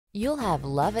You'll have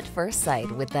love at first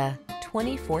sight with the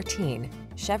 2014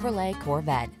 Chevrolet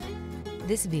Corvette.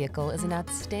 This vehicle is an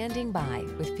outstanding buy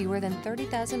with fewer than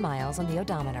 30,000 miles on the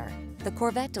odometer. The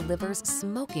Corvette delivers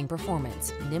smoking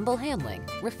performance, nimble handling,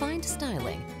 refined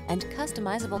styling, and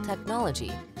customizable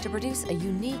technology to produce a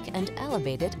unique and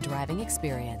elevated driving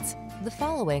experience. The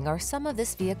following are some of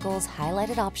this vehicle's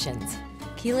highlighted options: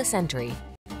 keyless entry,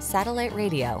 satellite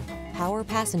radio, power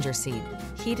passenger seat,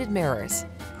 heated mirrors,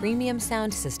 premium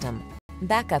sound system,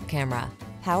 backup camera,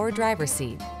 power driver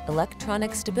seat,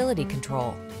 electronic stability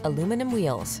control, aluminum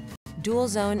wheels, dual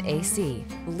zone AC.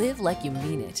 Live like you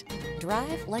mean it.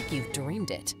 Drive like you've dreamed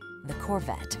it. The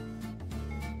Corvette.